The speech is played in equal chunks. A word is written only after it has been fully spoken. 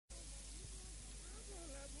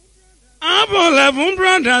11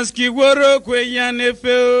 brothers ki woro kwe ya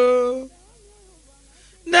nefe.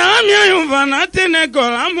 Dalami AYUFA na tene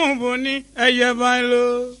kola Oboni eye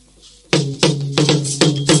bailo.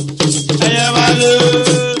 Eye bailo.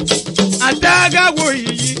 Ataga wo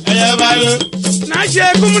yi. Eye bailo. Na she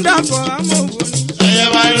kumda kola Oboni. Eye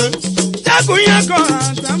bailo. Takunya kola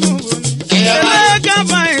Oboni. Eye bailo.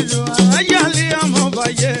 Gabaizo ayali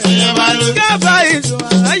amobaye. Eye bailo. Gabaizo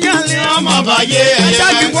ayali Amobaye.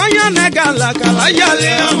 Taki wanya negala kala ayali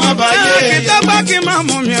amobaye. Kitaba ki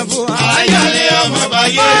mamu myebu Ayale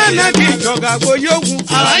amobaye. Ana ki joga goyogun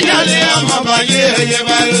Ayale amobaye. Eye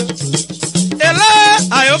bailo.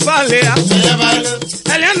 Ele-Ojo le. Eye bailo.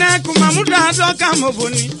 Eliana kuma muda doka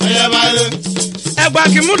Oboni. Eye bailo. Egba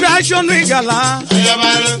ki muda shonu igala. Eye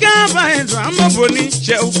bailo. Gabaizo Oboni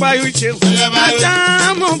she upayu che. Eye bailo. Ata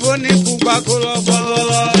Oboni kuba kolo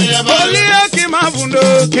bolo. Eye bailo. Oli ki mabundo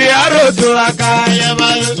ki aro tulaka. Eye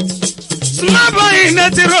bailo. Smabo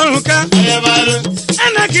ina tiroluka. Eye bailo.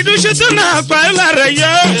 Ana kidushu tuna kwa ila reyo.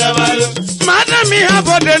 Eye bailo. Madami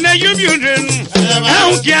habode ne yubiundenu.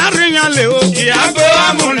 Ki arinya leo ki ago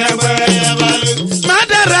amunegbe. Eye bailo.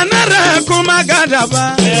 Madara nara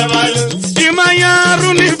kumagadaba. Eye bailo. Imanya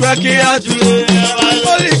runi baki atu. Eye bailo.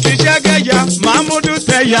 Oli kishagaya Mamudu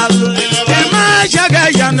teyalu. Ima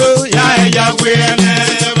shagaya no ya eya kwene.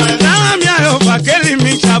 Dalami AYUFA keli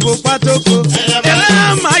mi chabu patoko.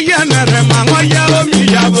 Ele mayenere mangoya omi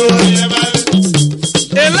yabo.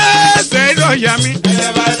 Ele seido yami.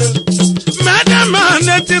 Madama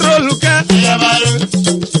netiroluka.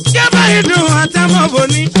 Gabaido atam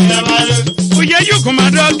Oboni. Uye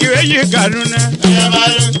yukumado ki eyi karuna.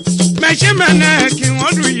 Meshimene ki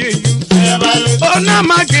wodu yeyu. Ona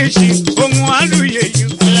makeshi ongu alu yeyu.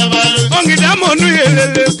 Ongida monu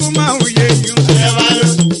yelele kuma uyeyu.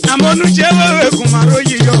 Amonu chewewe kumaro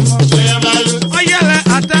yiyomo. Oyele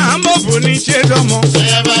atam Oboni chedomo.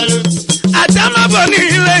 Atam Oboni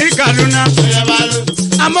ile ikaruna.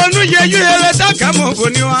 Amonu yeyu ele taka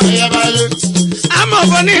Oboni wa.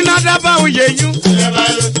 Oboni nadaba uyeyu.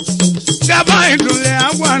 Gabaido le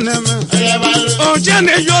agwaneme.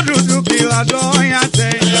 Ojene yodudu kila do yate.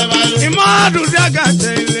 Imadu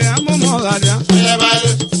dagate ile amumolada.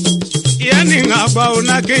 Yeni ngaba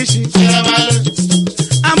unakeshi.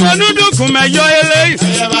 Amonudu kumeyo ele.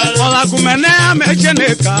 Ola kumene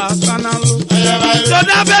amechene ka kanalu.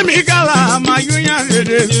 Soda bemi kala mayunya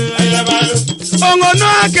rede. Ongono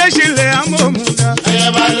akeshi le amomunda.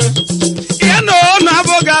 Yeno na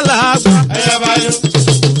bogala agba.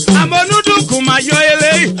 Amonudu kumayo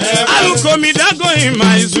ele. Alukomi dago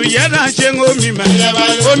ima isu yeda shengomi ma.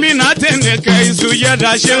 Omi na teneke isu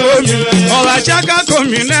yeda shengomi. Ola shaka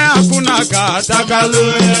komine akuna ka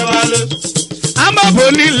takalo.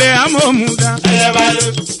 Oboni le amomunda.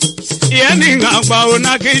 Yeni ngaba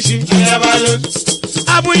onakeshi.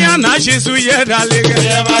 Abuya na shisu yeda lege.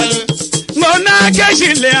 Ngona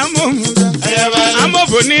keshi le amomunda.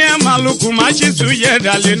 Oboni maluku machisu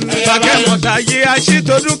yeda le. Bake mota ye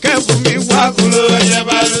ashitodu kefumi wakulo.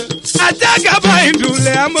 Ataga Gabaido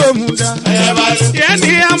le amomunda.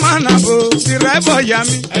 Yeni amanabo sirebo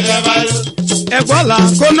yami. Ebola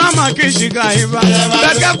kona makishi gaiba.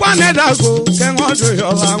 Beke kwane dago kengodo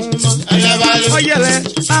yola uma. Oyele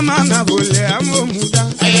amanabo le amomunda.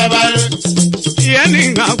 Yeni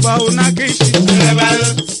ngaba onakeshi.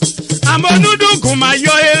 Amonudu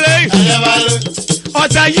kumayo ele.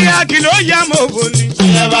 Ota yi akilo ya Oboni.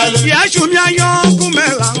 Ya shumya yo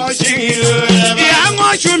kumela ngoshingilo. Ya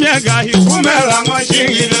ngoshumya gahi kumela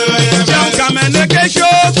ngoshingilo. Jam kamene kesho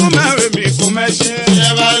kumewe mi kumeshi.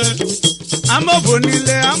 Oboni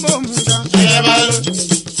le amomunda.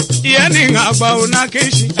 Yeni ngaba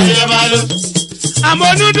onakeshi.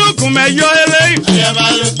 Amonudu kumayo ele.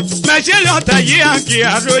 Meshele ota yi aki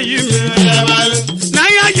aro yimi.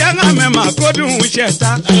 Naya yenga mema kodu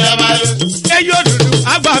ucheta. Eyo dudu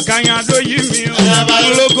agba kanya do yimi.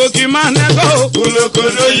 Uloko ki manego. Uloko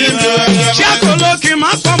do yimi. Shakolo ki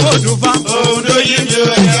makomodu fa. Do yimi.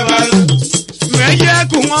 Meye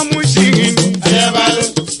kuwa mushingini.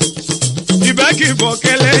 Ibeki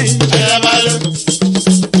bokele.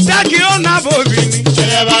 Taki ona bobini.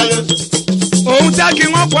 O taki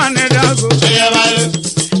ngokwane dago.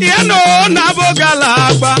 Yeno na bogala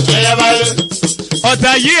agba.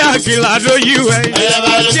 Ota yi akila do yiwe.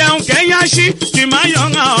 Jeun Kenya shi ki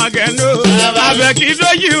mayonga wageno. Abeki do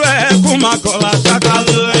yiwe kumakola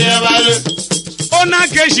takalo. Ona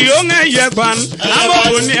keshi onge yegban.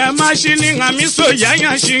 Oboni e machine ngamiso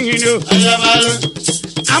yanya shingino.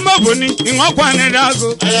 Oboni ngokwane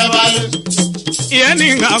dago.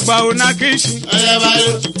 Yeni ngagba ona keshi.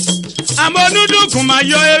 Amonudu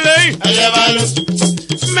kumayo ele.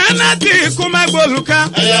 Menati kumegoluka.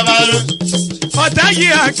 Otayi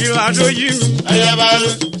akila doyi.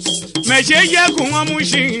 Meje kuma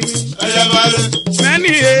mushin. Meni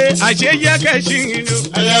ajeya keshin.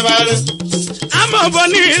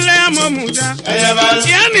 Oboni ile amomuda.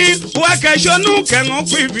 Yani wakashonu kenu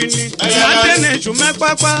kwibini. Matene chume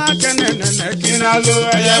papa kenene kinalo.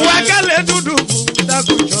 Wakale dudu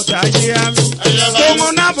dakuchota yami.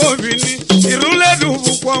 Tomo na bobini irule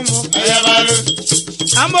dubu kwomo.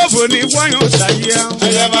 Oboni wanyo sayia.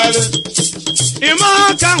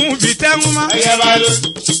 Ima kangu bitenguma.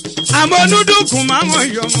 Amonudu kuma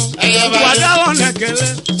moyomo. Wadalo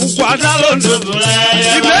nekele. Wadalo nubula.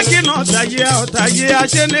 Ibeki no sayia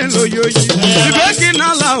chene loyoyi. Ibeki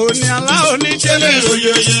na laoni chene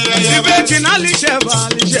loyoyi. Ibeki na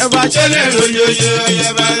lisheba chene loyoyi.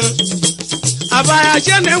 Abaya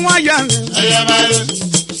chene wayane.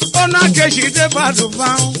 Ona keshi de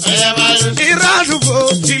badufan.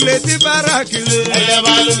 Iradubo tile di barakile.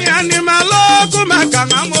 Yani malo kumaka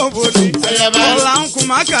ngamboni. Ola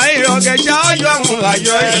kumaka irogeja ojo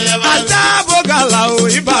mulayo. Atabo galao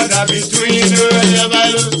ibada between.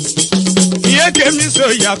 Yeke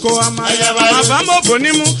miso yako ama. Abamo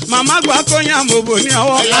bonimu mama gwa konya moboni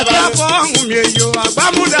awo. Atabo ngumyeyo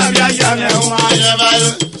abamu da ya ne wa.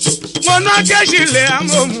 Mona keshi le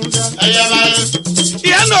amomuda.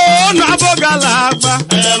 Yano na bogala agba.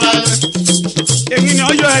 Engini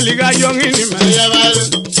oyo eliga yongini me.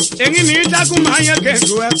 Engini itakuma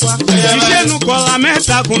yekendu ekwa. Ishenu kola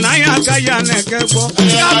meta kuna yakaya nekebo.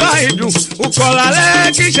 Kaba idu ukola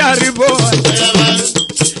le kisharibo.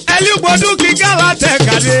 Eli gbodu kigala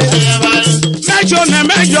tekade. Mejo ne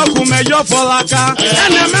mejo kumejo folaka.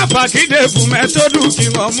 Ene mefa kidefu metodu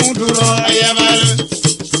kimomuduro.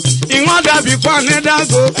 Inwa dabi kwane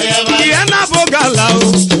dago. Iena bogala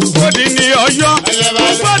o. Odi ni oyo.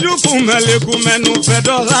 Ufodu kumele kumenu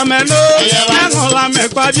fedola meno. Engola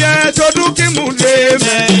mekwadye todu kimude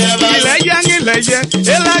me. Ileye.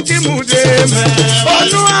 Ela kimude me.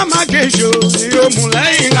 Onu amakesho. Iyo mule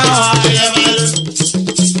ingawa.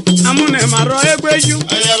 Amune maro egweju.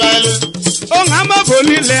 Ongama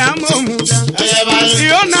bonile amomuda.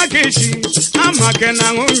 Iyo nakeshi. Amake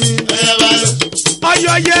na ngumi.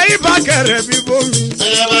 Oyo ye ibakere bibomi.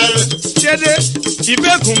 Chede ibe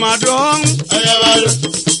kumadong.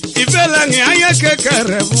 Ibe lengi aye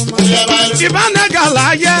kekere buma. Ibane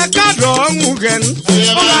gala ye kadong ugen.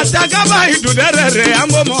 Ola tagaba idudere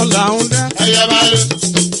ambo molaunda.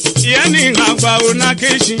 Yeni ngagba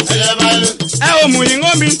unakeshi. Omu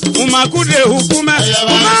ingomi umakude hukume.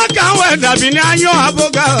 Umaka weda bini anyo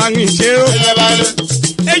abogala ngisheo.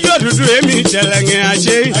 Ejo dudu emi chelenge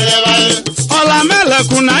ache. Ola mele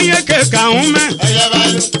kuna yeke kaume.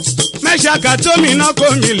 Mesha katomi no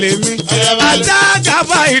komilemi. Ataga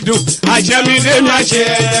baidu achemi de mache.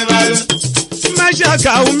 Mesha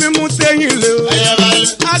kaumi mutenyile.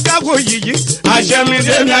 Agago yiji achemi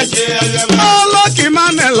de mache. Olo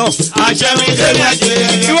kimamelo achemi de mache.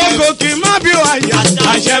 Iwoko kimabiwaya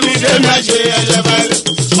achemi de mache.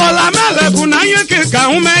 Ola mele kuna yeke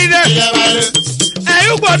kaume ide.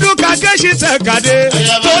 Eyu gbodu kakeshi tekade.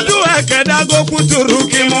 Todu ekeda go kuturu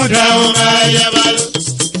kimuda o.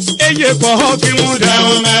 Eye koho kimuda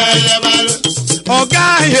o. Oga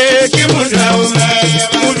ye kimuda o.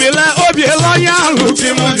 Ubile obielo yalu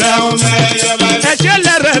kimuda o.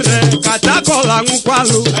 Echelerere katakola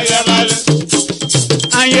nkwalu.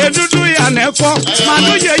 Anye dudu ya neko.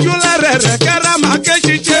 Manu ye yulerere kera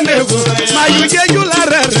makeshi chenevu. Mayu ye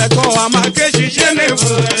yulerere kowa makeshi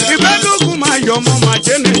chenevu. Ibedu kumayomo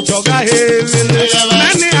machene choga hele.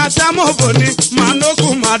 Meni atamo boni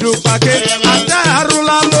manoku madu pake. Ata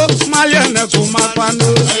arulalo mayene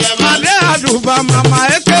kumapano. Made aduba mama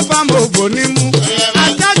eke bambo bonimu.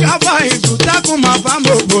 Ata gaba idu taku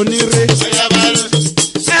mabambo bonire.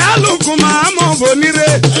 Ealu kuma amo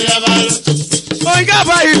bonire. Oiga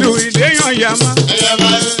baidu ideyo yama.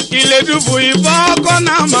 Ile dubu iboko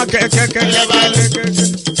na makeke.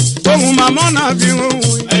 Omu mamona biwu.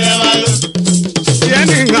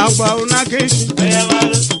 Yeni ngagba unakeshi.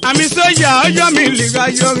 Amisoja ojo mi liga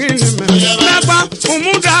yogini me. Nepa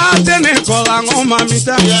umuda tene kola ngoma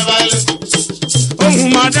mita. Omu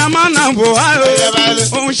madama na bo ayo.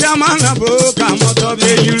 Omu shama na bo kamoto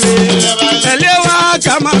bejule. Elewa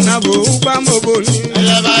kama na bo uba moboni.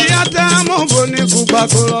 Yata moboni kuba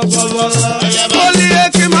kolobolo. Oli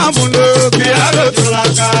eki mabundo kiaro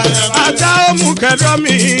tulaka. Ata omu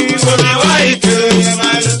kedomi. Oli waike.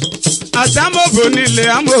 Atamo bonile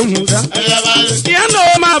amomuda. Yano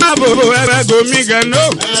mama bobo ere gomigeno.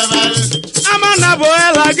 Amana bo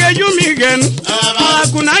ela geju migen.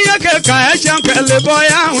 Kuna ye ke ka echan ke le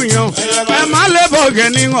boya unyo e ma le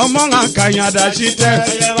bogeni omo nga kanya da chite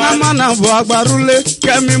ama na bo agbarule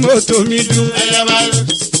ke mi moto mi du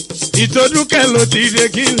itodu ke lo ti de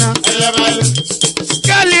kina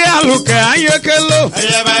kali aluke ayekelo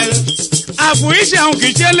abu ise un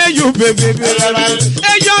kichele yu bebe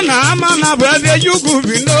ejo na ama na brade yu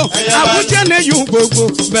gubino abu chene yu gbogbo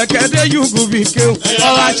bekede yu gubike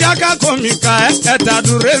ola chaka komika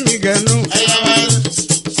etadure mi genu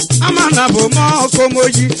ama na bo mo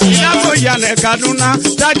komoji idabo ya ne Kaduna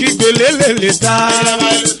taki gbelelele ta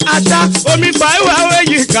ata omi pa iwa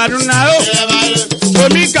we yi Kaduna o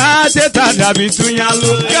omi ka te ta dabi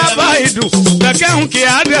tunyalo gaba idu beke un ki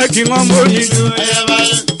ade ki won mo ni du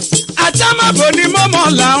atama boni momo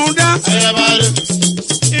launda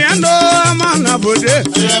yendo amana bode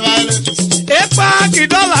epa ki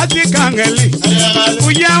dola ti kangeli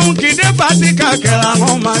uye un ki de pati kakela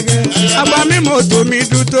mo mage aba mi moto mi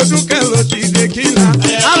du to du ke lo ti de kina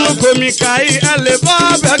aluko mi kai ele bo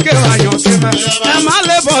be ke ayon se me e ma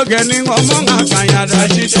le bo ge ni omo nga kanya da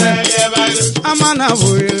chite amana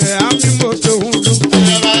boile ami moto hundu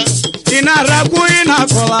ina ragu ina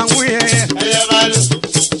kola nwe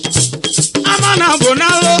amana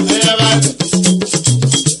bonalo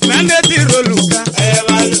mende ti roluka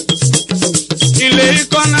ile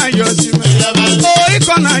ikona yosi o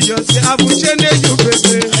ikona yosi abuche ne yu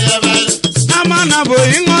bebe amana bo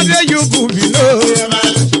ingode yu gubilo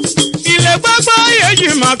ile gbagbo yeji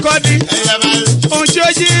makodi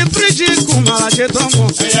onjoji preach kumala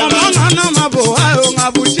chetomo omo na ma bo ayo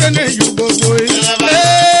abuche ne yu gogo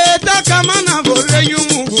taka mana bo re yu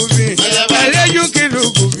mugubi ele yu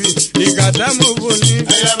kirugubi igata mo boni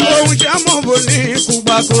ohun ja mo boni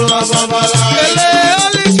kuba ko baba ele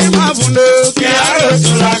oli ki mabundo ki aro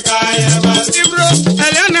tulaka ibro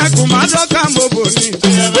ele na kumado ka mo boni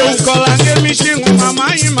ohun kola ke mi shingu mama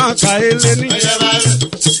ima ka ele ni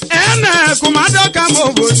ene kumado ka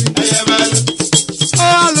mo boni o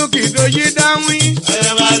aluki do yi dawin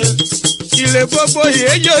ile gbogbo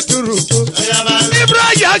yejo turuko ibro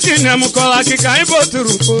ya kinem kola kika ibo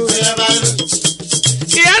turuko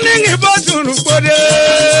yani ngi botunu pode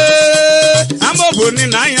amoboni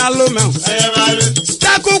na ya lome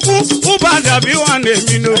takuku ubada bi wane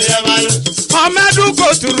mino omedu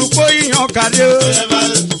ko turuko iyan kade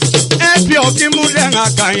ebi okimu de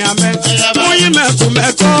ngakanya me muyi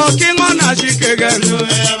mekumeko kingona shikegenu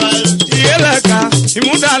yeleka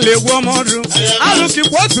imuda legwo modu aluki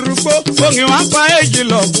ko turuko ongi wampa eji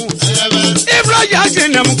logu ibro ya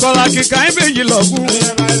kinem kola kika ibe eji logu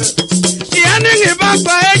yani ngi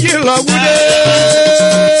baba eji logude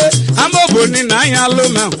amoboni na ya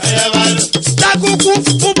loma takuku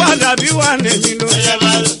ubada bi wane mino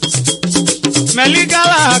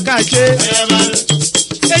meligala akache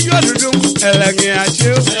ejo dudum elengi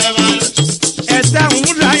ache eta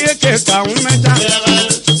umuda yeke ka umeta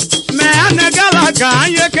me anegala ka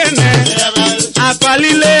yeke ne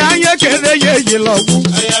apalile ayeke de yeji logu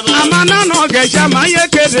amana no geja ma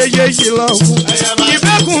yeke de yeji logu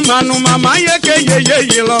manu mama yeke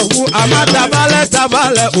yeji logu amata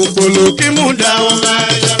tabale okolo kimuda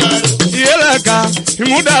yeleka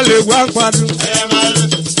kimuda le gwankwadu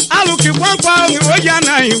aluki gwankwa oja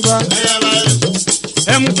na igba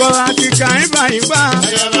emkola kika igba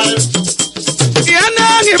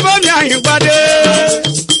yana ni bomi igba de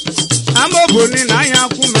amoboni na ya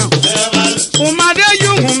kuma umade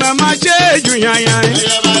yuhu me ma jeju yanyan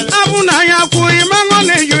abuna ya ku imango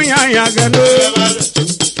ne yuyan gano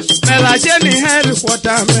la jeni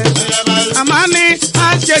headquarter me amani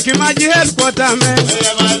acheki maji headquarter me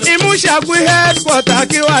imusha ku headquarter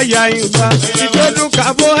kiwa ya inba itodu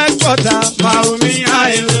kabo headquarter maumi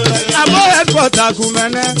ailu abo headquarter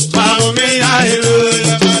kumene maumi ailu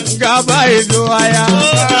gaba edu aya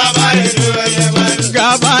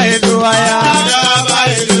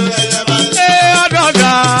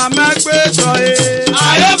ododa megbeto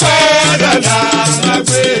ayofa ododa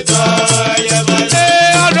megbeto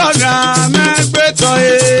ododa megbeto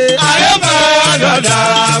ayofa ododa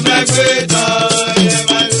megbeto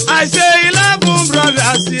I say 11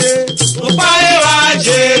 brothers here upaye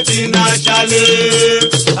waje tinachale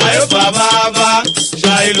ayofa baba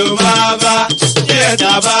shailo baba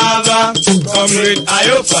yeta baba comrade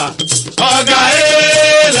ayofa Oga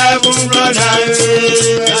 11 brothers,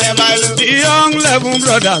 the young 11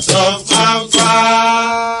 brothers of Amfa.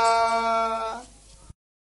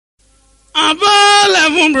 Aba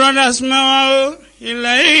 11 brothers mewa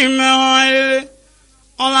ile mewa ile.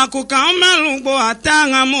 Ola kuka melungbo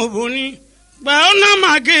atanga moboni. Ba ona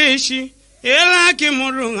mageshi ela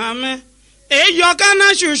kimuru ngame. Eyo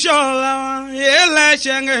kana shushola ele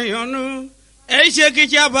chenge yonu. Eche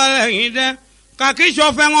kicha balangide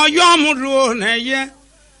kakisho fengo yomudu neye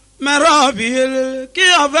merobi ki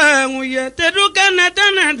ovengu ye tedu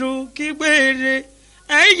kenetenedu kibere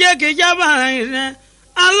eche kicha balangide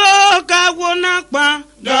alo kagwonakpa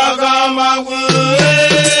Dagamawe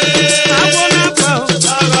kagwonakpa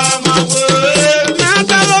Dagamawe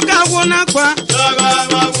nakalo kagwonakpa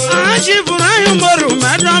Dagamawe Ajiburayo moru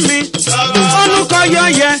medomi onukoyo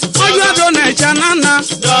ye oyodo na chanana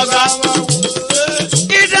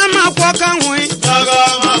idama kwa kanwe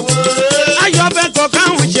ayobe ko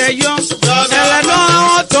kanwe cheyo eledo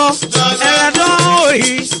oto eledo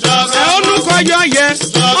ohi onukoyo ye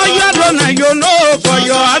oyodo na yono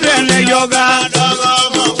koyo adene yoga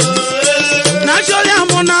na shole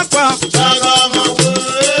amunakwa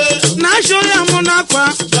na shole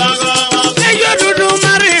amunakwa eyodudu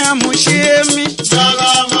mariamu shemi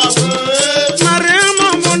mariamu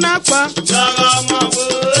munakwa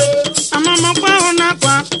amamakwa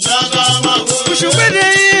unakwa ushubede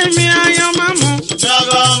mi ayomamu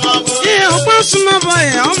ye opasuma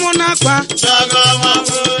boye omunakwa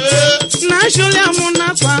na shole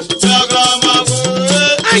amunakwa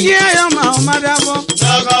aye ayoma omadabo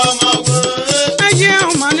aye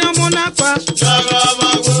omani omunakwa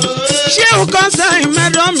Sheu kosai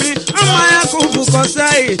medomi amaya kubu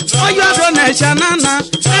kosai oyodo na chanana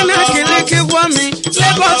ena kiliki wami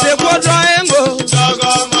Lagos ekodo engo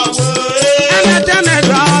ena tene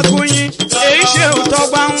da kunyi eishe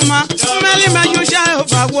utogba nma meli mejusha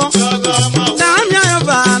yobagwo Dalami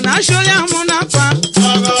ayoba na sholi amunakwa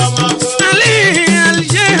ali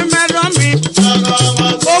alije medomi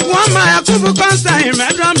ogun amaya kubu kosai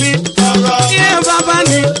medomi iye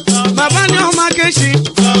babani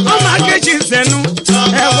omakeshi zenu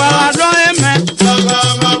ewala do eme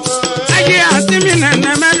aye asimi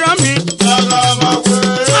nene medomi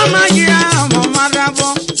mama ye amo madabo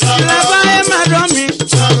leba medomi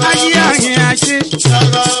aye ahi achi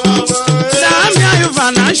Dalami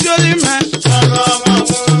ayufa na sholi me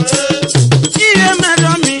iye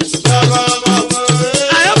medomi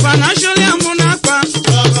ayufa na sholi amunakwa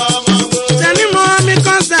teni mo mi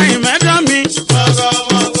konsai medomi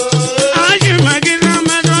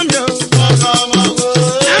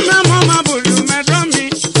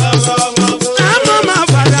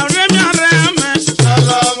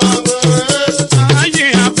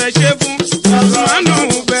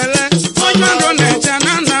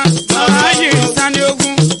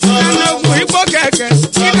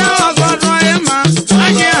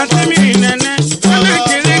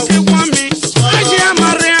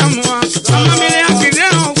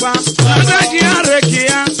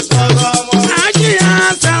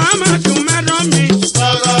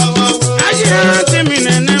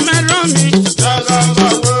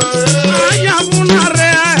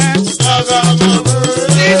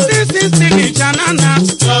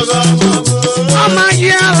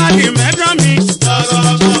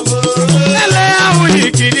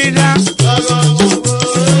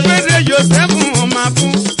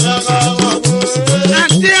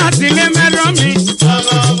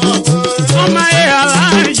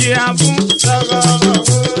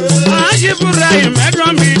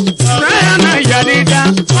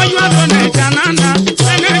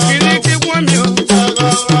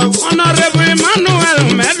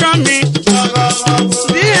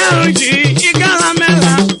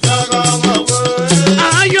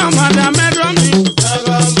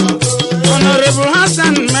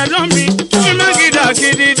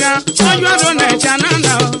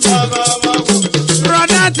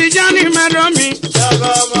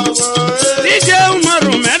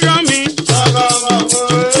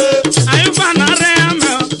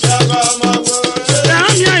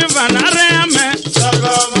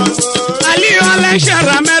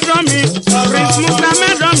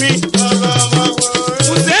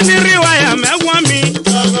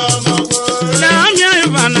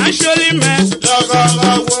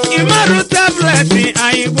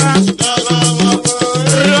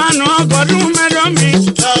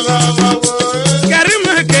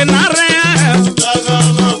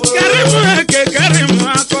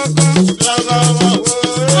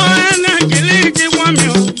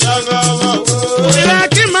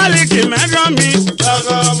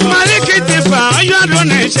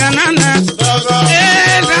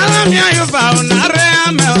Dalami ayufa unare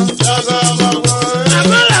Ameh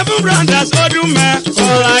Abalabu brothers odume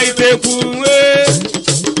ola iteku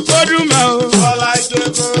odume ola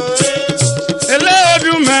iteku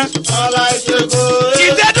Ele-Ojo ola iteku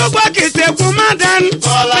Itedugba kiteku madan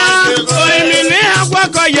ola iteku Oimini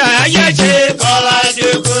agwakoya ayeje ola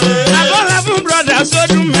iteku Abalabu brothers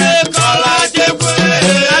odume ola iteku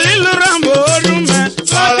Alilu Rambo odume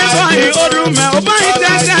Okiboyi odume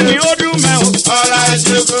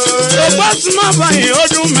Obasuma bayi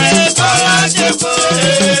odume.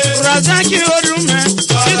 Razaki odume.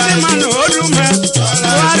 Isimanu odume.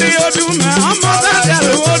 Wari odume.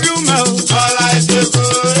 Amobadelu odume.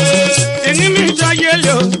 Enimi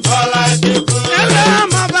jayelo. Ele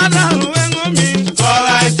amabadalu engomi.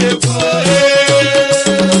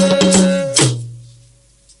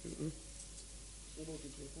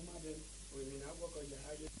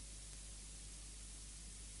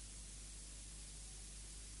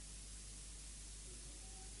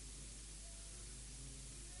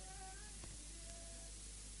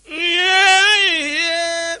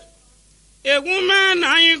 Eguma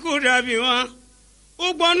na ikudabiwa.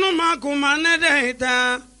 Ugbonu makuma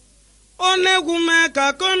nedeta. Onegume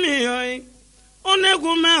kakomiyoy.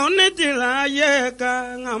 Onegume onetila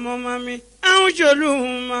yeka ngamomami.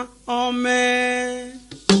 Aujoluma Ameh.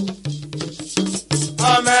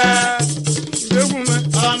 Ameh. Egume.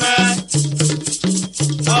 Ameh.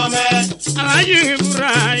 Ameh. Alaji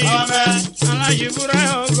burai. Ameh. Alaji burai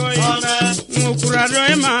ogoy. Ameh. Mukurado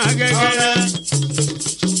emagege. Ameh.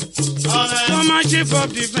 Former chief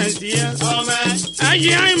of defense here.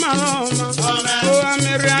 Ayi Maloma. O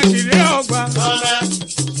Ameria Kileoba.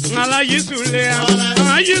 Alaji Sulea.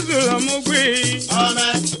 Alaji Sulamugui.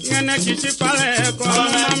 Ngene kichi pale ko.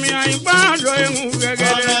 Mami aibado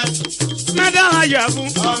engugegede. Medala yabu.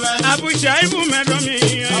 Abu Shaibu medomi.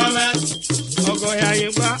 Ogoya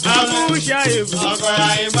iba. Abu Shaibu.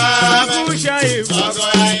 Abu Shaibu.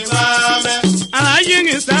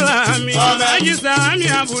 Alaji Salami. Alaji Salami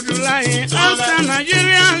Abudulahi. Asa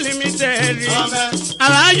Nigeria Limited.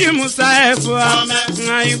 Alaji Musa Efua.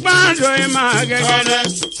 Ngaibado emagegede.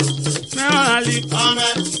 Meolali.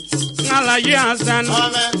 Alaji Hassan.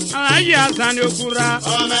 Alaji Hassan Okura.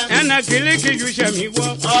 Ena kiliki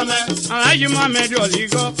jushemigo. Alaji Mohamed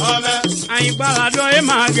Oligo. Aibalado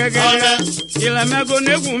emagegede. Ilemego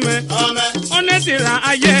negume. Onetila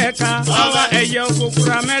ayeka. Awa eye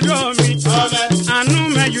okukura medomi. Anu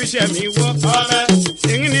mejushemigo.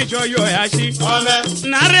 Ingini choyo yashi.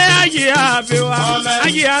 Nare aji abiwa.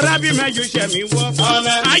 Aji arabi mejushemigo.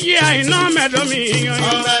 Aji aino medomi.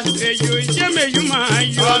 Eju jeme juma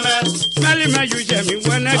ayo. Mali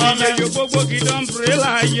mejushemigo. Negi gbogbo gidon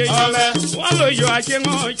prela ye. Walo yo ache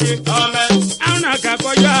ngoche. Auna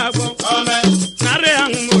kakoyo abo. Nare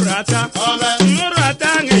angmurata.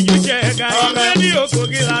 Murata ngejujega. Medi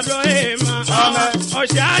okogila do ema.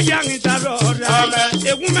 Osha yang itaroda.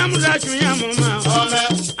 Egume murachu ya mama.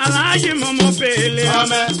 Alaji momo pele.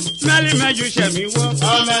 Mali mejushemigo.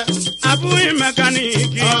 Abu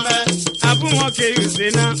mekaniki. Abu moke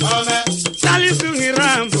usena. Salisu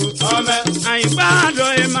ngirambu.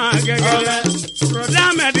 Aibado emagegele.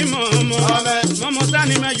 Roda medi momo. Momo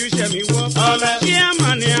sani mejushemigo.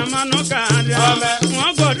 Kiamani amano kada.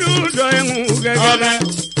 Mwagodu do engugegele.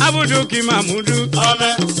 Abudu kimamudu.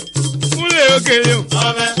 Ule okeleo.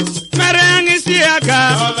 Merengi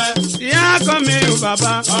siaka. Siako meyu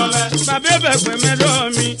baba. Babebe kwe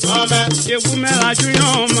medomi. Egume la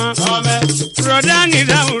chuyoma. Rodangi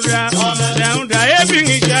dauda. Dauda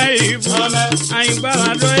ebingi shaibu.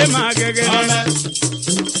 Aibala do emagegele.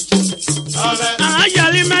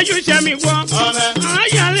 Ayali mejushemigo.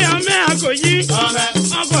 Ayali Ameh akoyi.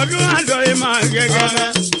 Ogodu ado emagegele.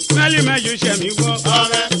 Meli mejushemigo.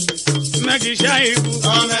 Megi shaibu.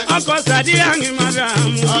 Oko sadiangi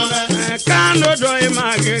madamu. Kano do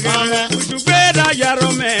emagegele. Utubeda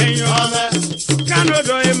jaro menyo. Kano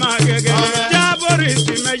do emagegele.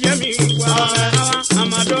 Jaborisi mejemigwa.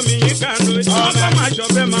 Amadomi kano. Oko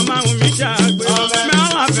majobe mama umichagwe.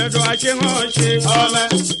 Meala fedo achengoche.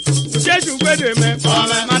 Jesu gwedeme.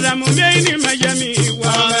 Madamu meini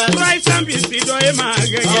mejemigwa. Rice and bisi do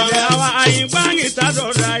emagegele. Awa ayimbangi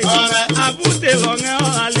tadorai. Abute longe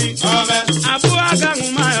olali. Abu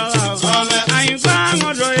agangu mayola.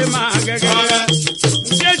 Ayimbango do emagegele.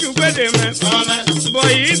 Jesu gwedeme.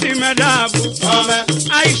 Boy iti medabu.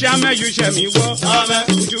 Aisha mejushemigo.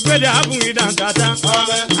 Utubede abu ngidantata.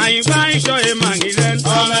 Ayimba isho emangilen.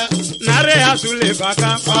 Nare asule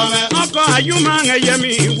baka. Oko ayuma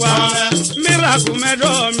ngeyemiwa. Miraku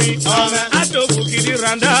medomi. Atoku kidi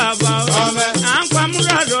randaba. Ankwa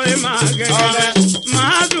murado emagegele.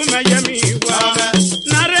 Maadu meyemiwa.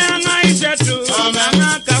 Nare anga isetu.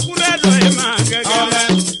 Anga kakuredo emagegele.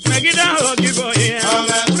 Megida hogigo ye.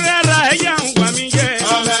 Prera eya ngwa minje.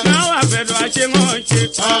 Nawa fedo achengoche.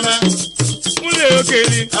 Ule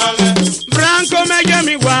okeli. Branko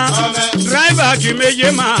mejemiwa. Driver ki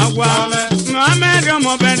meje magwa. Mohamed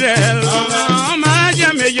Mobedel. Omaje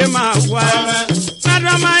meje magwa.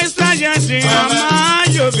 Madama isajenti.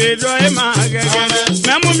 Amajo bedo emagegele.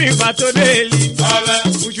 Memu mi bato deli.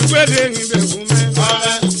 Uchukwede ngibegume.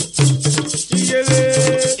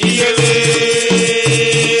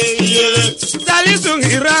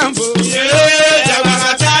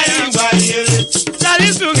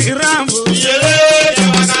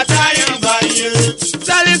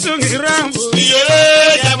 Irambo. Iye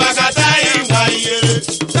jabakata imba iye.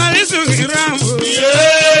 Salisu Irambo. Iye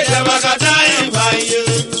jabakata imba iye.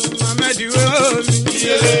 Mamadi Woli.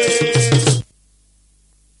 Iye.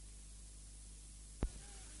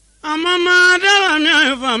 Amama Dalami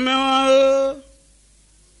AYUFA mewa o.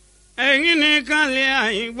 Ẹ̀yin ni kálí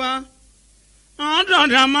àyígbá. Ọ̀dọ̀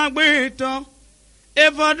dàmágbé ìtọ́.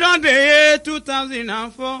 Ìfọ̀dọ̀ dèye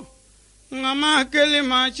 2004. Ngama kele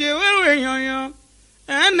ma ṣe wéwè yanyan.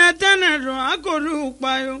 Ẹnẹ tẹ́nẹ̀ dùn akọ̀dù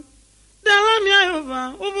payo. Dalami AYUFA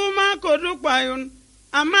ubu ma kọ̀dù payo.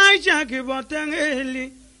 Àmà ìṣàkìbọ̀ tẹ́ngẹ̀lì.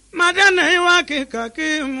 Màdánà ìwà kíkà kí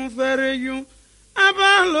mu fẹ́rẹ̀ yún. Abá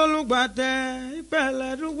lolùgbàtẹ́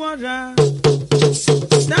ìpẹ̀lẹ̀ dúgbọ́dá.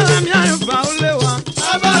 Dalami AYUFA ó lé wa.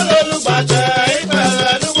 Abá lolùgbàtẹ́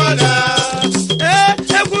ìpẹ̀lẹ̀ dúgbọ́dá.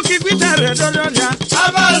 Egwu kìkì tẹ̀rẹ̀ dọ́dọ́dá.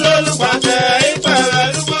 Abá lolùgbàtẹ́ ìpẹ̀lẹ̀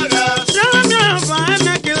dúgbọ́dá. Dalami AYUFA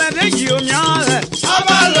ẹ̀mẹ́kìlẹ̀ dẹ́jì omi ọ̀rẹ́.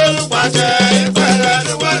 Abá lolùgbàtẹ́ ìpẹ̀lẹ̀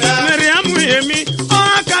dúgbọ́dá. Mẹ̀rìàmù yèmí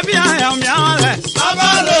ọ̀hún kábí àyà omi ọ̀rẹ́. Abá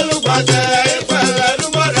lolùgbàtẹ́ ìpẹ̀lẹ̀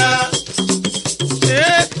dúgbọ́dá.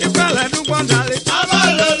 Ìpẹ̀lẹ̀ dúgbọ́dá lé. Abá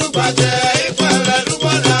lolùgbàtẹ́ ìpẹ̀lẹ̀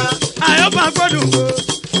dúgbọ́dá. AYUFA gbọ́dùnkò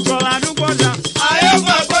kọ̀là dúgbọ́dá.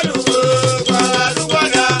 AYUFA gbọ́dùnkò kọ̀là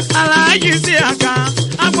dúgbọ́dá. Aláàjì sí àká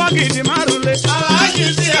agbọ́gìdì márùlé. Aláàjì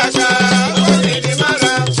sí àká ògidì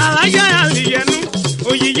mára. Alájà àlìyẹnu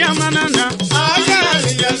òyìyá mánánà. Alájà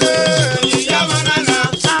àlìyẹnu òyìyá mánánà.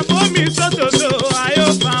 Àbómi sọ́tòtò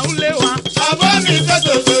AYUFA ń lé wa. Àbómi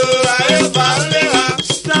sọ́tòtò AYUFA ń lé wa.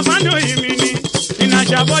 Sàbánò ìmìnì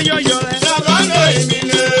ìnàjàbọ̀ yọ̀yọ̀ rẹ̀. Sàbánò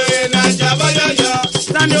ìmìnì ìnàjàbọ̀ yọ̀yọ̀.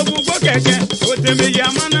 Sani ògùngbò kẹ̀kẹ́ òtẹ̀mẹ̀yà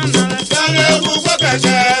mánánà rẹ̀. Sani ògùngbò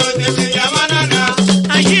kẹ̀kẹ́ òtẹ̀mẹ̀yà mánánà.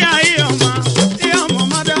 Ayé ọmọ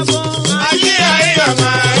mádàbọ̀. Ayé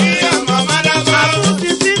ọmọ mádàbọ̀.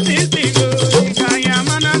 Àbútí lò ìkàyà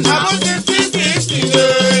mánánà. Àbútí lò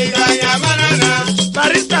ìkàyà mánánà.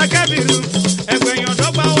 Barista Kẹ́bìrù ẹgbẹ̀yàn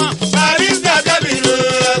dọ́gba wa. Barista Kẹ́bìrù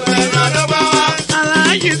ẹgbẹ̀yàn dọ́gba wa.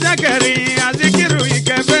 Aláàjì Sẹ́kẹ̀rì Azikiru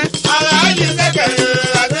Ìkẹfẹ́. Aláàjì Sẹ́kẹ̀rì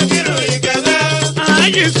Azikiru Ìkẹfẹ́.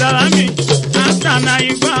 Aláàjì Sàlámì Asana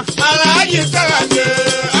Ìgbà. Aláàjì Sàlámì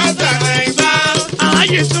Asana Ìgbà.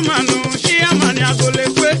 Aláàjì Súnmọ̀nù Ṣíyàmọ̀nì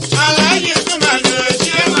Àgọ́lẹ́gbé. Aláàjì Súnmọ̀nù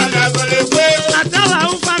Ṣíyàmọ̀nì Àgọ́lẹ́gbé.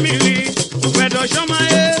 Àtàlàó fámìlì Ògbẹ̀dọ̀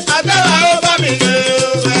Ṣọ́máyé. Àtàlàó fámìlì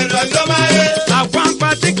Ògbẹ̀dọ̀ Ṣọ́máyé. Àkwáńpá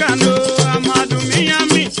Tíkànó Amadu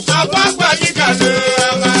Míyámì. Àkwáńpá Tíkànó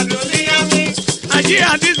Amadu Míyámì. Ají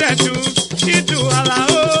Adídẹ̀tù Ṣítù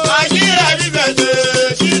Àlàó. Ají Adídẹ̀tù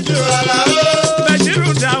Ṣítù Àlàó. Bẹ̀ṣírù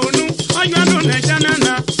Dàúnú Ọjọ́dún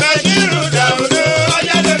Nẹ̀ṣánánà. Bẹ̀ṣírù Dàúnú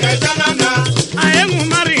Ọjọ́dún Nẹ̀ṣánánà. Àyẹ̀mú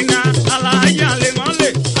Márìnà Àlàájá Lèmọ́lè.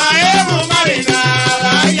 Àyẹ̀mú Márìnà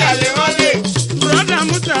Àlàájá Lèmọ́lè. Bùrọ̀dà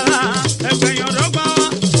Mùtàlá ẹgbẹ̀yàn dọ́gba wa.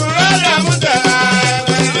 Bùrọ̀dà Mùtàlá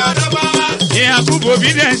ẹgbẹ̀yàn dọ́gba wa. Ìyàkúbò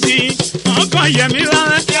Bídẹ̀sí ọkọ̀ Yẹmí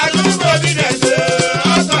lálẹ́. Ìyàkúbò Bídẹ̀sí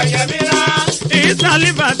ọkọ̀ Yẹmí lá. Ìsà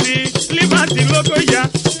Líbàtì lóko ya.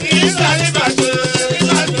 Ìsà Líbàtì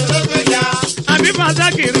lóko ya. Àbíbà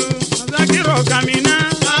Sákìrù Kàmínà.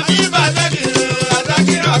 Àbíbà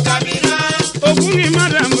Sákìrù Kàmínà. Ògún ni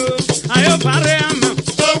Mádàmù AYUFA rẹ̀ àmọ́.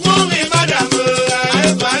 Ògún ni Mádàmù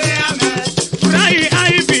AYUFA rẹ̀ àmọ́. Fúráyì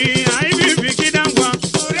àìbì bìkídàgbà.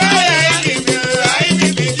 Fúráyì àìbì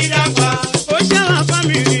bìkídàgbà. Ó ṣẹlá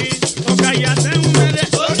fámìlì ọ̀kàyà tẹ́hún mẹ́lẹ́.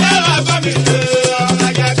 Ó ṣẹlá fámìlì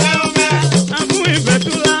ọ̀kàyà tẹ́hún mẹ́. Àbú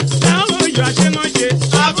ìbẹ̀túlá Ele-Ojo àṣemọ́ṣe.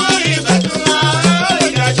 Àbú ìbẹ̀túlá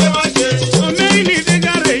Ele-Ojo àṣemọ́ṣe. Omeri ní ti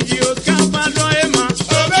gàrèjì òkà bàdọ́ èèmà.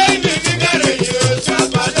 Omeri ní ti gàrèjì òkà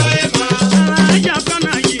bàdọ́ èèmà. Alájà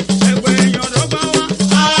kọ́nà yìí ẹgbẹ̀yàn dọ́gba wa.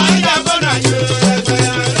 Alájà kọ́nà yìí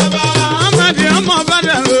ẹgbẹ̀yàn dọ́gba wa. Amadi ọmọ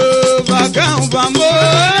bàdà ló bàgà ń bà mọ́.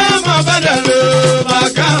 Ọmọ bàdà ló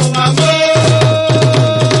bàgà ń bà mọ́.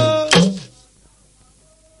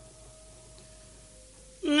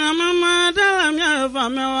 Mama Dalami AYUFA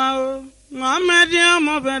mewa o. Muhammad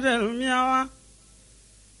ọmọ bàdà mi àwa.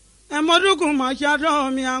 Ẹ̀mọ́dúnkùn máa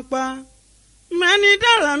ṣàdọ́ mi apá. Mẹ́ni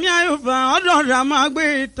Dalami AYUFA ọ̀dọ̀ ọ̀dà máa gbé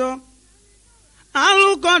ìtọ́.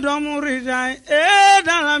 Alukọ̀dọ̀ mú rìdá ẹ̀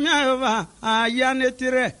Dalami AYUFA àyà ní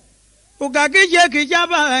tirẹ̀. Ògàgíjẹ́ kìjà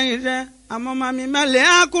bàlẹ̀ yìí dẹ́. Àmọ́ màmí mẹ́lẹ̀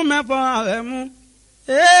ákúmẹ́fọ́ àlẹ́ mú.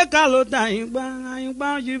 Ẹ̀ kálọ̀ tà àyìngbá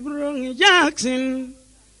jìbúrò ní Jackson.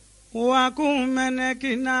 Waku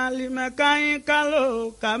menekinali mekain kalo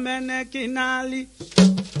ka menekinali.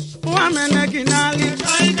 Wa menekinali.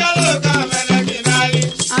 Mekain kalo ka menekinali.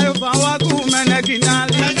 AYUFA waku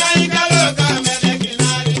menekinali. Mekain kalo ka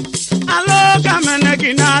menekinali. Alo ka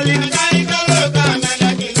menekinali. Mekain kalo ka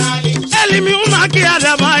menekinali. Elimi umaki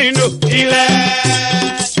adaba ino. Ile.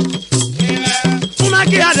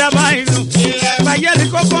 Umaki adaba ino. Bayeli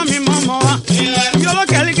koko mi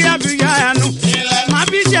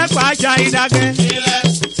ida idage.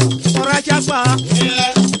 Ora chapa.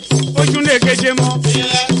 Ojunde kejemo.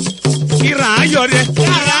 Ira yore.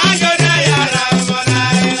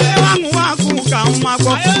 Wangu waku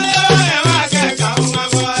kaumako.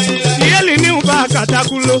 Yeli ni uba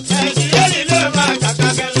katakulo.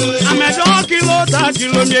 Amedo kilo ta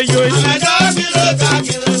kilo meyo.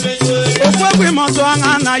 Okwe moto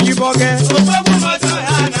angana yiboge.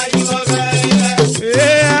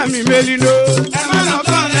 Mi melino.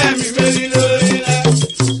 Mi melino.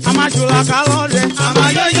 Amachula kalore.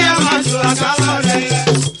 Amayoye amachula kalore.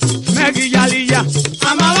 Megi yaliya.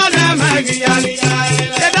 Amalore megi yaliya.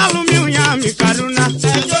 Edalumi unya mi kaduna.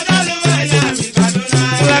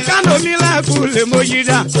 Lekando mila kule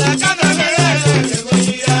mojida.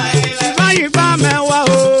 Abayi ba mewa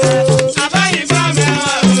o.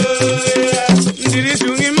 Ndiri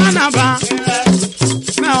sungi manaba.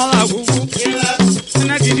 Meola gugu.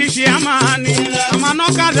 Netidishi amani.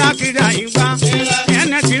 Amanoka dakida iba.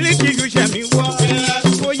 Enetili juje mi wo.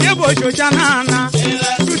 Oyebo shochanana.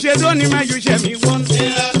 Juje doni me juje mi wo.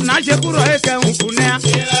 Naje kuro eke unkunea.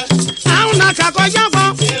 Auna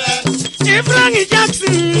kakojabo. Ifrangi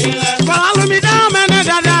Jackson. Kwa alumida mene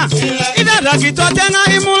dada. Idada kitotenga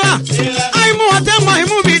imula. Aimu otemo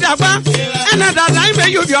imu bidakwa. Ene dada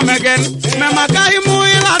ime yubyo megen. Memaka imu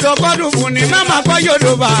ila dokodu buni. Mema kwa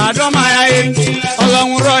yodoba adoma ya in.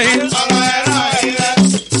 Olongu roin.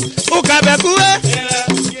 Ukabekue.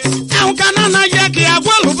 Kanana yeki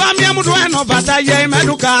agwalu ba mi amudu eno bata ye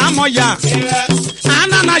meduka amoya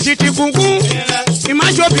anana shiti kunku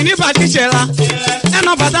imajo bini batishela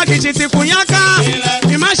eno bata kishiti kunyaka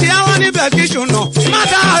imashi awa ni bekishuno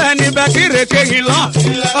mata ni bekire kehilo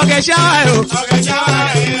ogeshayo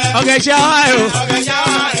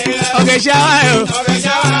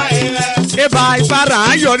eba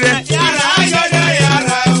ibara yore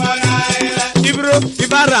ibro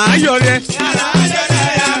ibara yore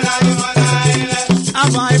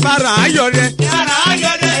Aba ibara yore.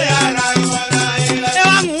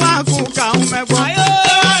 Ewa nwa kuka umegbo.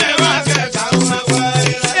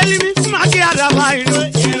 Elimi kumaki adaba ilo.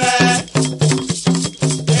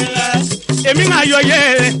 Emi na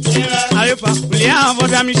yoye. AYUFA ulia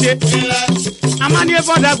avoda mishe. Amani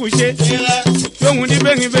evoda kushe. Yongu di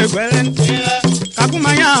bengi begbelen.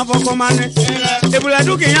 Kakuma ya avoko mane. Ebula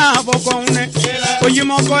duki ya avoko une.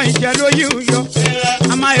 Oyimoko ijedo yuyo.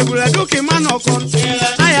 Ama ebula duki manoko.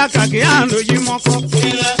 Ayaka ki ando yimoko.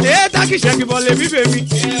 Taki sheki bole bibebi.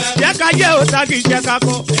 Yaka ye o taki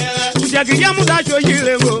shekako. Sheki ye mudacho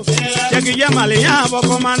yilego. Sheki ye male ya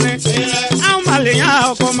avoko mane. Au male ya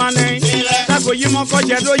avoko mane. Tako yimoko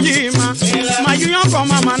jedo yima. Mayuyon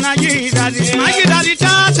koma mana yidadi. Mayidadi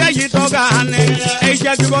tate yitoga ane.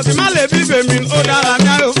 Sheki boki male bibebi. Dalami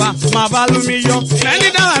AYUFA, mabalumi yo.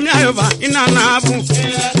 Eni Dalami AYUFA, ina nabu.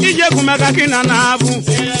 Ije kumeka kina nabu.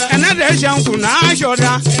 Enede shanku na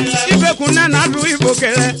ashoda. Ibe kunne na du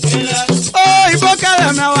ibokele. Oh,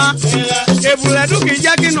 ibokele mewa. Ebule duki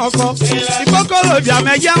jeki noko. Ibokolo bia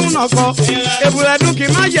meje unoko. Ebule duki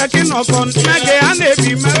maje kinoko. Mege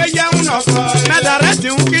anebi meje unoko. Medareti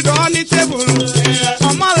unkido ni tebulu.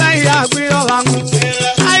 Omale ya gwi olangu.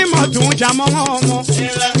 Aimotu chamongomo.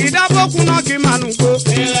 Idaboku no ki manuko.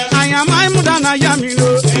 Ayama imudana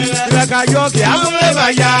yamino. Reka yoki abule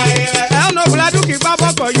baya. Eno bladuki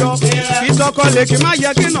baboko yo. Itoko leki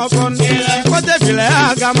maye kinokon. Ikote file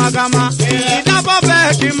agama gama. Idabobe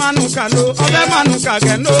ki manuka no. Obe manuka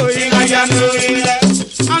geno ingayano.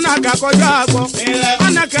 Anaka kojo ago.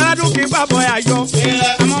 Anaka duki babo ya yo.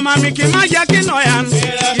 Amoma miki maye kinoyan.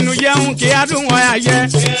 Inu yeun ki adun ya ye.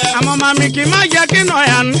 Amoma miki maye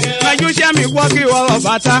kinoyan. Majushe mi woki wolo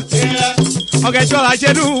bata. Okay, so I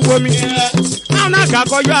said, "Who go me?" I'm not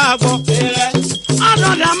going to go out. I'm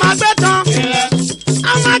not my beton.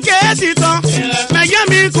 I'm not getting it on.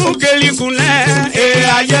 Maybe cook a little.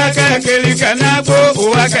 I get a little.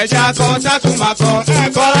 Who I can shake on Takumako.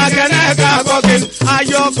 Call I can go in.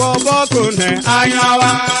 Ayoko Bokune. Ayawa.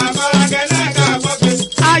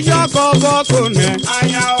 Ayoko Bokune.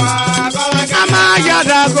 Ayawa.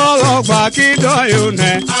 Amayada go back in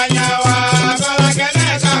Doyune. Ayawa.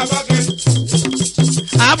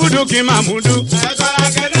 Abudu ki mamudu.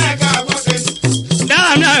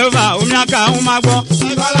 Dalami AYUFA umyaka umagbo.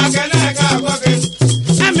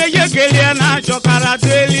 Ameye kele na chokara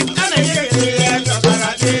tweli.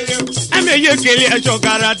 Ameye kele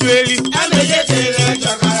chokara tweli.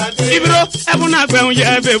 Ibro ebuna gbeun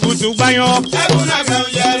ye bebutu gbayan.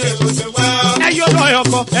 Eyo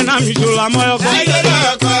doyoko ena mi jola moyoko.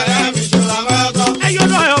 Eyo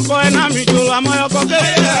doyoko ena mi jola moyoko.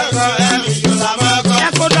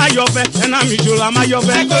 Ekoda yofe, ena mi jula ma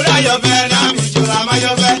yofe. Ekoda yofe, na mi jula ma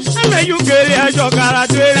yofe. Eme yu kele ejo kara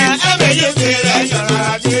tweli. Eme yu kele ejo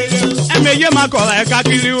kara tweli. Eme ye makola eka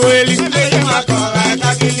kili weli. Eme ye makola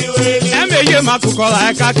eka kili weli. Eme ye makukola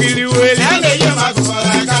eka kili weli. Eme ye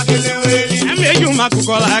makola eka kili weli. Eme yu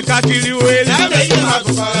makukola eka kili weli. Eme ye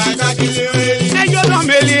makola eka kili weli. Eyo do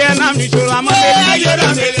meli ena mi jula ma meli. Eyo do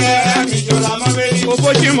meli ena mi jula ma meli.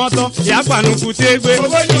 Oboji moto ya panu kutegbe.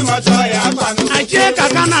 Oboji moto ya panu. Ache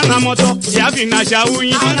kakana na moto ya vina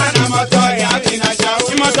shawuyi. Ana na moto ya vina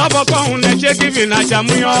shawuyi. Moto boko une cheki vina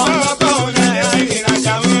shamuyo. Boko une vina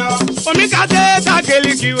shamuyo. Omikate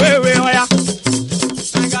takeliki wewe oya.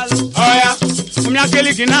 Oya.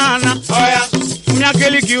 Omiakeliki nana. Oya.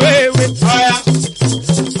 Omiakeliki wewe. Oya.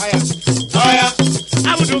 Oya. Oya.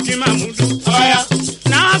 Abuduki mamudu. Oya.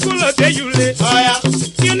 Na akulo teyule. Oya.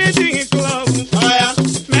 Unity club. Oya.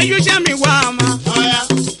 Meyu jami wama. Oya.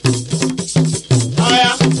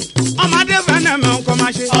 Oya. Omade vana me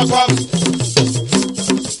onkomashe. Akwam.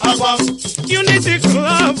 Akwam. Unity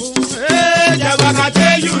club.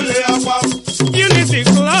 Jabakate yule akwam. Unity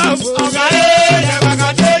club. Ogale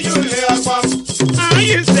jabakate yule akwam.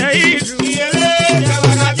 Ayi seidu. Yele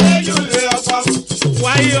jabakate yule akwam.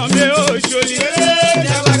 Why Ele-Ojo? Yele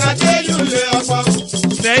jabakate yule akwam.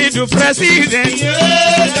 Seidu president.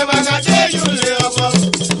 Yele jabakate yule akwam.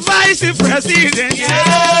 Vice president.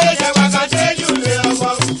 Yele jabakate yule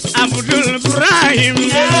akwam. Abdul Ibrahim.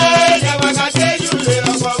 Yele jabakate yule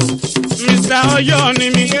akwam. Mr.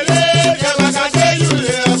 Oyonimi. Yele jabakate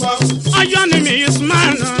yule akwam. Oyonimi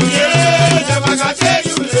Usman. Yele jabakate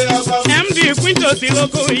yule akwam. MD Quinto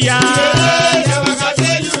Siloko ya. Yele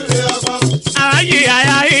jabakate yule akwam. Ayi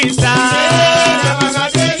aya Isa. Yele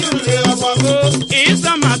jabakate yule akwam.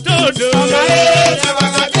 Isa Matodo. Yele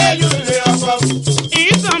jabakate yule akwam.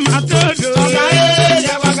 Isa Matodo. Yele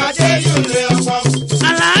jabakate yule akwam.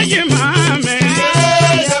 Alaye Ameh.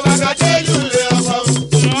 Yele jabakate yule akwam.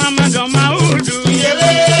 Muhammad Maudu.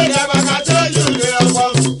 Yele jabakate yule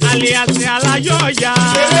akwam. Alias Alayoya.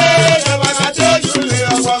 Yele jabakate yule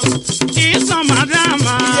akwam. Isa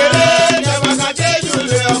Madama. Yele jabakate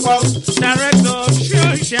yule akwam. Director of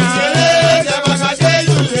Shosha. Yele jabakate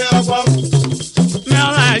yule akwam.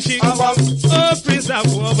 Melashi. Akwam. Oh, Prince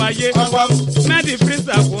Abuobaye. Akwam. Medi Prince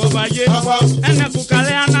Abuobaye. Akwam. Ene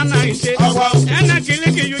kukale anana ise. Akwam. Ene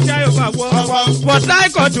kiliki yuja yobagwo. Akwam. Bọ̀tá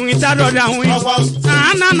ìkọ̀tún ìtàdọ̀ dàwìn. Akwam.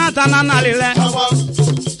 Àánà tanana lílẹ̀. Akwam.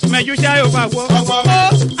 Mẹ̀júṣà yóò gbàgbọ́. Akwam. Ó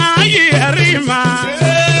ààyè ẹ̀rí mà.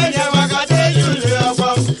 Yele jabakate yule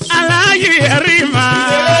akwam. Aláàyè ẹ̀rí mà.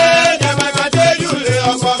 Yele jabakate yule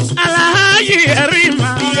akwam. Aláàyè ẹ̀rí mà.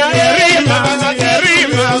 Ẹ̀rí mà. Ẹ̀rí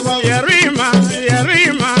mà. Ẹ̀rí mà. Ẹ̀rí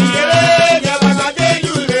mà. Yele jabakate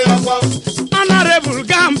yule akwam. Honorable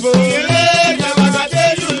Gambo. Yele jabakate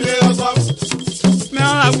yule akwam.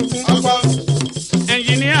 Mẹ́wàá kúkú. Akwam.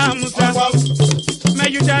 Ẹnjìníà Musa. Akwam.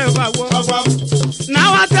 Mẹ̀júṣà yóò gbàgbọ́. Akwam.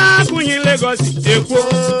 Náwó tá a kún yín Lagos. Èkó.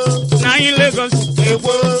 Náyín Lagos.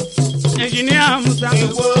 Ekwo. Engineer Musa.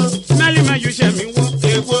 Ekwo. Mẹ́lí mẹ́júṣà mi wọ́.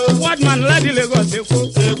 Ekwo. Wọ́dman lẹ́dí Lagos Èkó.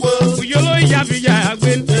 Ekwo. Uyolo ìyàbíyà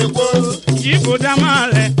àgbẹ̀. Ekwo. Yíbo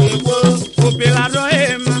dámàlẹ̀. Ekwo. Òpèlàdọ̀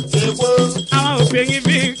èèmà. Ekwo. Àwọn òpèyìn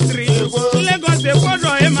victory. Èkó. Lagos Èkó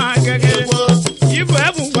dọ̀ èèmà gẹ́gẹ́. Ekwo. Yíbo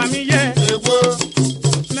ẹ̀bùn gbàmí yẹ. Ekwo.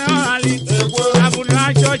 Mẹ́wàálì. Ekwo. Àbùdá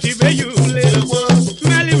ṣọ́ọ̀ṣì bẹ́yù lé. Ekwo.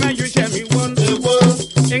 Mẹ́lí mẹ́júṣà mi wọ́n. Ekwo.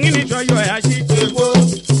 Èyí ni tọ́jú ẹ̀ àṣì. Ekwo.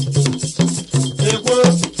 Ekwo.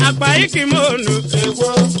 Àgbà yìí kì í mọ̀ọ́nù. Ekwo.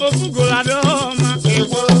 Òfúgòlàdọ̀ ọ̀ma.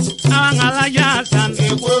 Ekwo. Àwọn alájà sàn.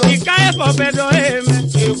 Ekwo. Ìka ẹ̀fọ́ bẹ́ẹ̀ dọ̀ èèmẹ̀.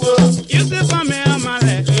 Ekwo. Yusuf Ameh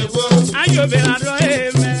ọmọlẹ̀. Ekwo. Ayọ̀bẹ̀làdọ̀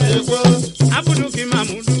èèmẹ̀. Ekwo. Abuduki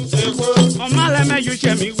Mamudu. Ekwo. Ọmọlẹ̀ mẹ́jú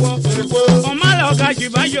sẹ̀mí wọ́. Ekwo. Ọmọlẹ̀ ọ̀gá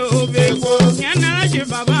jìbá yòóbe. Ekwo. Yẹnẹrẹ jì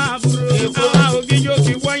bàbá àbúrò. Ekwo. Àwa ògìjọ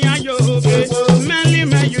kì wọ́nyá yòóbe. Ekwo. Mẹ́lí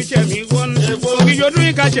mẹ́jú sẹ̀mí wọ́n. Ekwo. Ògìjọ dún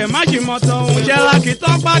ìkàṣẹ̀ má jì mọ́tọ̀. Òṣèlá kì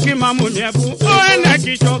tọ́pá kì máa mú mi ẹ̀bù. Ó ẹnẹ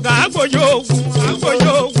kì sọ̀gà àgbòjò ògùn.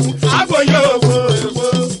 Àgbòjò ògùn. Àgbòjò ògùn. Ekwo.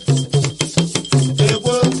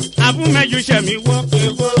 Ekwo. Abúmẹ́jú sẹ̀mí wọ́.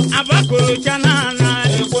 Ekwo. Abákòrò jánánà.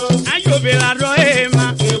 Ekwo. Ayọ̀bẹ̀làdọ̀ èèmà.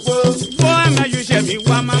 Ekwo. Bọ́ ẹ̀mẹ́jú sẹ̀mí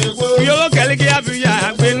wá má. Yòó kẹ́lẹ́kẹ́ àbúyá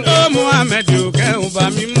àgbẹ̀ ó Muhammed òkè ọba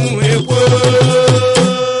mi mú epo.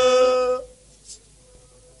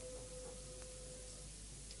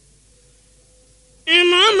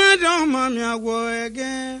 Muhammed ọmọ mi àwọ̀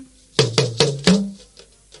ẹ̀gẹ́.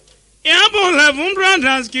 Yàbọ̀ lẹ́fún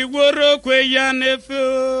brothers kì gbóró kwe ya n'efe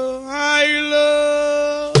o. Àìlò.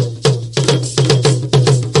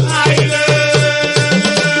 Aile.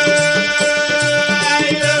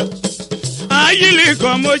 Aile. Ayílì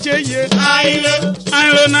kan mo ṣe yé. Aile.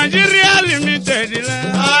 Bailo Nigeria Limited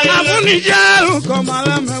Abuni jaru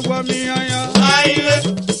komala megwa miyoyo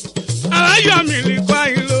Alayo mili kwa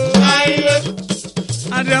ilo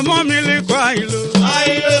Ademo mili kwa ilo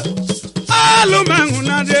Alu mengu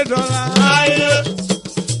na de dola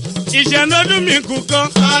Ishenodu mikuko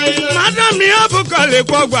Madami abuko le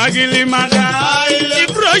kwa gwagili mada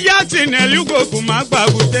Iprojati nelugo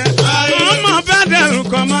kumagwagute Oma bedelu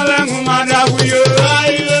komalengu madabuyo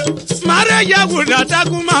Mare ya guda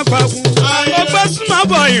takuma kwaku Obasuma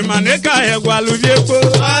boy maneka egwalu biepo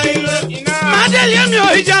Made yemi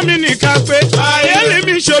o ijami ni kape Ele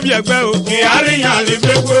mi shobi egbe o ki ariyan le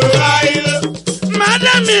biepo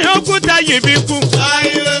Made mi okuta yibiku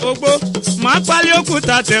Ogbo ma pali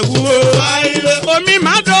okuta tewu o Omi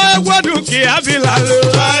ma do egwodu ki abilalo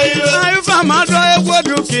Ayufa ma do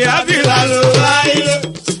egwodu ki abilalo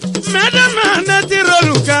Madame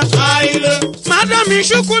Natiroluka Madame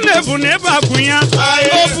Ishuku nebu neba kunya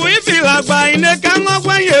Obu ifila gba ine kango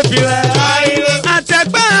gwa yefile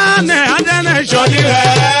Atekba ne adene shodile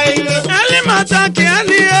Eli mataki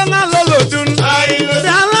eni ena lolodun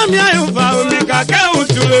Dalami AYUFA omika ke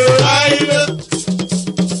utulo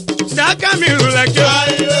Daka miruleke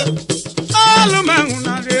Alumengu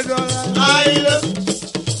na de dola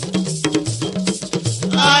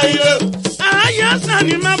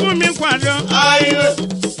Ayasani mabumi kwado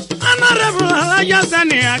Honorable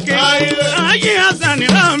Ayasani ake Ayasani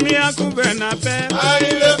lami akube na pe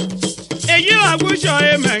Eyi agusho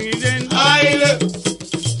emengiden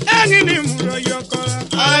Engini muro yokola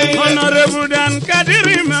Honorable Dan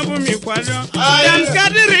Kadiri mabumi kwado Dan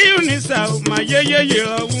Kadiri unisa mayeye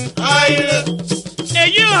yowu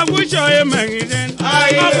Eyi agusho emengiden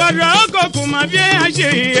Obodo oko kumabye ashe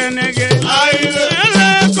yenege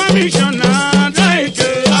Commissioner Daike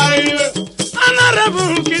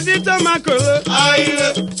Honorable Kizito Makolo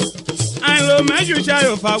Ailo meju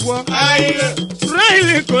chayo fagwo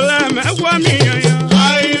Raili kola megwa miyoyo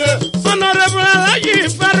Honorable Alaji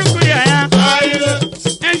Faruku yaya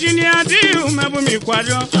Engineer Diu mebumi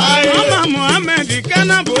kwado Mama Mohammed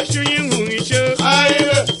Kana Boshu yingu isho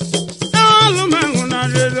Alu mengu na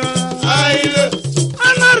dedo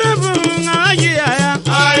Honorable Alaji yaya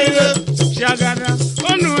Shagada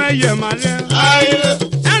Onu eye male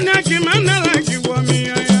Anaki manala ki womi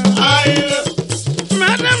aya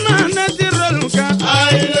Madama Natiroluka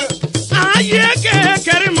Aye ke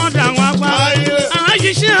keri moda wagwa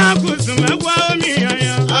Aye shi akusume gwa omi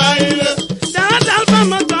aya Dada alfa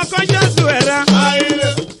moto koja suera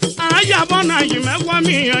Aye abona yime gwa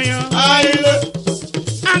mi aya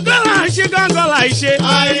Angola ishi gangola ishi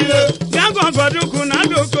Gango goduku na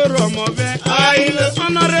dokoro mobe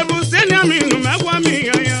Honorable Seniaminu megwa mi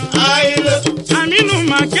aya Aminu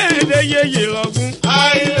makede yeye logun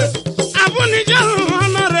Abuni jaru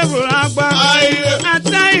Honorable agba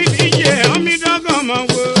Atai ije omidogo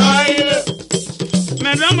mawo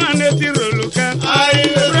Medama Natiroluka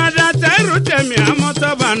Brother Tairu temi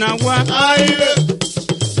amoto banawa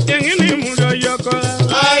Yengini mudo yokola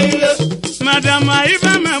Madama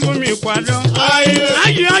Iba mebumi kwado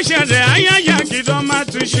Ayi oshede ayaya kido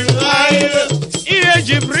matushu Iye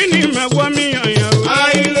jibrini megwa miyoyo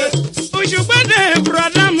Ushubade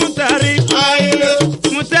brother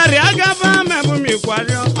Mutari agaba mebumi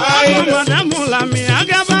kwado Madamu Lami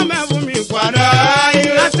agaba mebumi kwado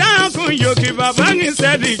Ataku yoki babangi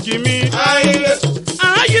sedi kimi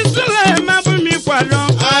Ayi sule mebumi kwado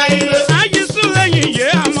Ayi sule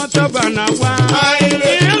yiye amoto banawa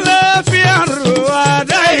Ile fiaru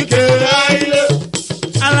adaike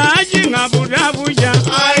Alaji ngabudabuja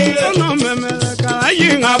Ono memeleka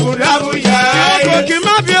Alaji ngabudabuja Yokoki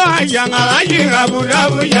mabio ayang Alaji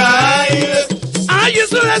ngabudabuja Ayi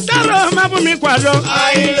suletaro mabumi kwado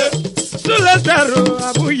Suletaro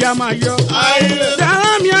abuya mayo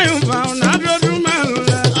Dalami AYUFA unadodu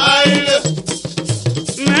melule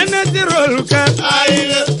Natiroluka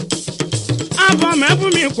Abo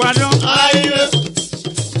mebumi kwado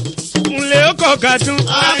Oko katun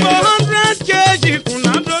Abo 100 kg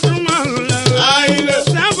kunadodu melule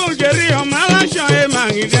Sabo geri omalasho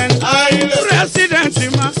emangiden President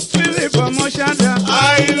ma Philip Omoshada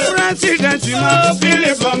President ma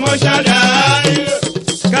Philip Omoshada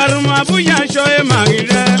Karuma buya sho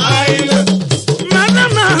emangide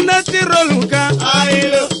Madama Natiroluka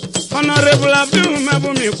Honorable Abdul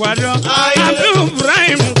mebumi kwado Abdul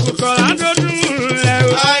Ibrahim kukola dodu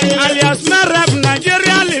alias Marab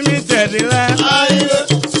Nigeria Limited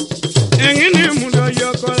Engini mudo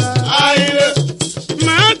yokola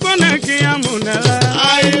Ma kone kiya munela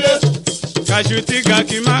Kashuti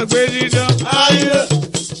kaki magwedido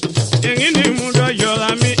Engini mudo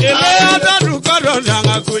yolami Ele-Ojo koro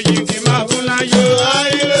danga kuyingi mabuna yo.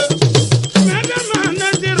 Madama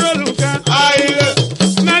naziro luka.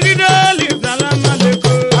 Magidoli salama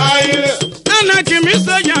leko.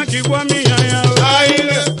 Anakimiso yanki wami yaya.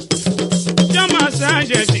 Jama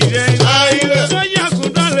sanje tire. Soya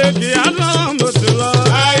kudale ki alo mbotulo.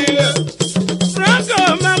 Franco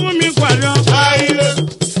mabumi kwado.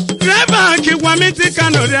 Greba ki wami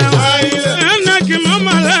tikano deo. Anaki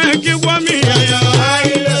mama le ki wami yaya.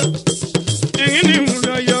 Engini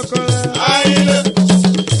mudo yokola.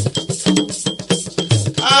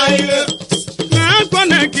 Na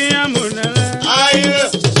kone ki amunele.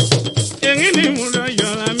 Engini mudo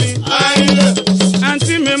yolami.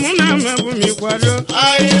 Anti memuna mabumi kwado.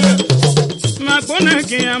 Ma kone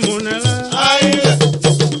ki amunele.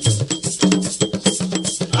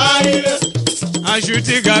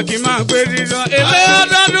 Ashutiga ki ma gberido.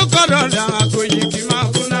 Ele-Ojo koro danga kuyingi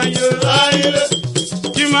mabuna yo.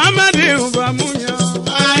 Ki mama de uba munya.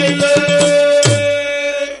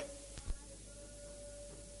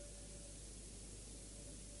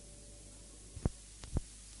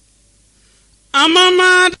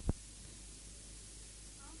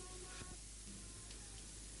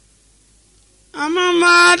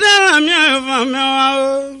 Amama Dalami AYUFA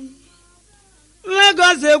o.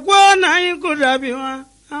 Lagos ekwo na ikudabiwa.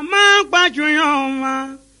 Ama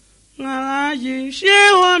kpachunyoma. Ngalaji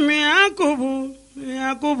shewa mi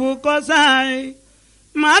Yakubu kosai.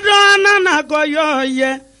 Madonna na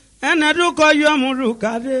koyoye. Enedu koyo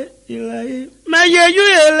murukade ilai. Meye yu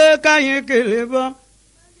ele kaye kelebo.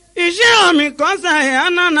 Iṣẹ́ omi kosai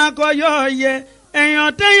anana koyoye.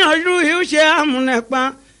 Eyan teyan ru use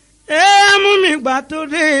amunepa. Mú mi gbà tó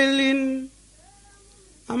délé ni.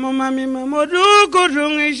 Àmọ́ mami màmọ́dú kò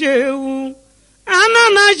dùn ìṣèwù.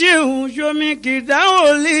 Ànánà ṣèwù ṣomi kìdá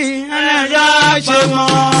òlì. Ẹ̀dá ṣe mọ́.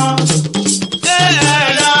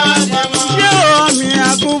 Ṣé omi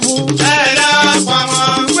àkúbù?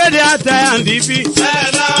 Gbédé àtàyàndìbí.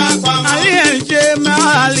 Àlẹ́ ẹ̀ ṣe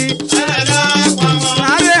mẹ́wàálì.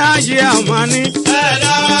 Àlẹ́ àṣẹ àmàní.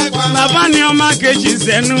 Bàbá ni ọmọ kejì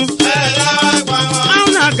sẹ́nu.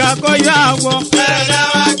 Koyo agwo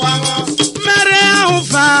mere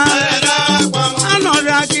AYUFA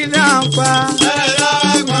anoda kidampa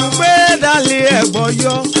gbe dali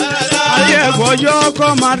egboyo ali egboyo ko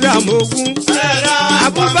madam ogun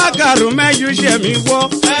Abubakar meju se mi wo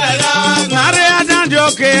nare adanjo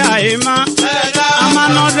ke aima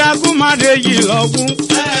amanoda kumade yi logun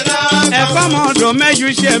ekomodo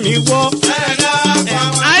meju se mi wo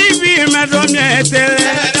aibi medo mi etele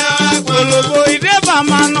Olobo ideba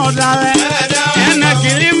mano dale. Ene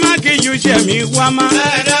kilima ki ju se mi wama.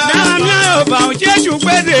 Dalami AYUFA o cheju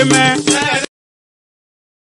pede me.